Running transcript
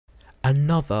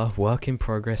Another work in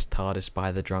progress TARDIS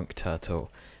by the Drunk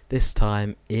Turtle. This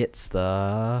time it's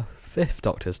the 5th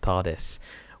Doctor's TARDIS,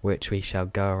 which we shall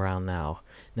go around now.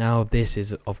 Now this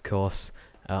is of course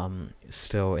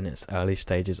still in its early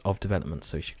stages of development,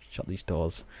 so we should shut these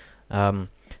doors.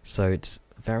 So it's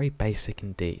very basic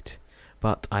indeed,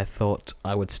 but I thought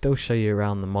I would still show you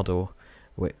around the model,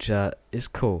 which is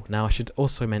cool. Now I should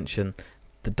also mention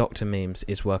the Doctor Memes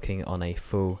is working on a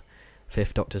full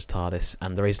 5th Doctor's TARDIS,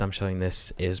 and the reason I'm showing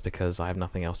this is because I have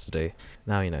nothing else to do.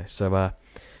 Now you know, so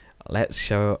let's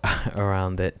show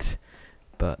around it,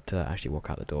 but actually walk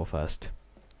out the door first.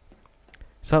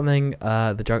 Something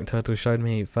the Drunk Turtle showed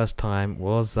me first time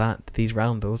was that these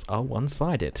roundels are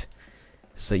one-sided.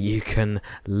 So you can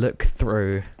look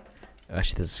through,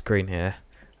 actually there's a screen here,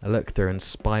 look through and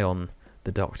spy on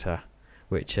the Doctor,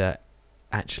 which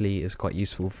actually is quite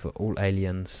useful for all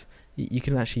aliens. You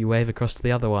can actually wave across to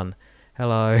the other one.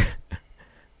 Hello.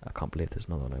 I can't believe there's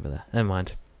another one over there. Never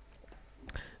mind.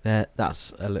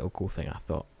 That's a little cool thing I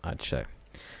thought I'd show.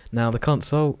 Now the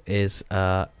console is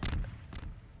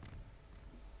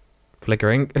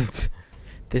flickering.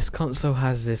 This console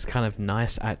has this kind of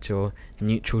nice actual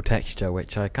neutral texture,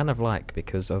 which I kind of like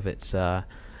because of its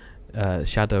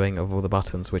shadowing of all the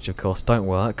buttons, which of course don't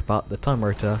work, but the time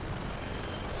rotor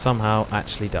somehow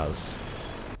actually does.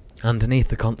 Underneath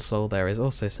the console there is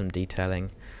also some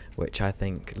detailing, which I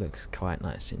think looks quite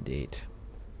nice indeed.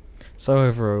 So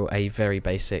overall, a very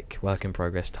basic work in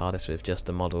progress TARDIS with just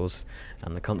the models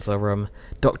and the console room.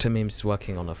 Dr. Memes is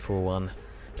working on a full one,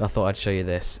 but I thought I'd show you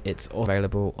this. It's all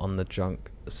available on the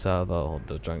Drunk server, or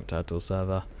the Drunk Turtle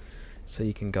server, so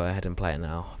you can go ahead and play it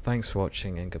now. Thanks for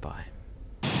watching and goodbye.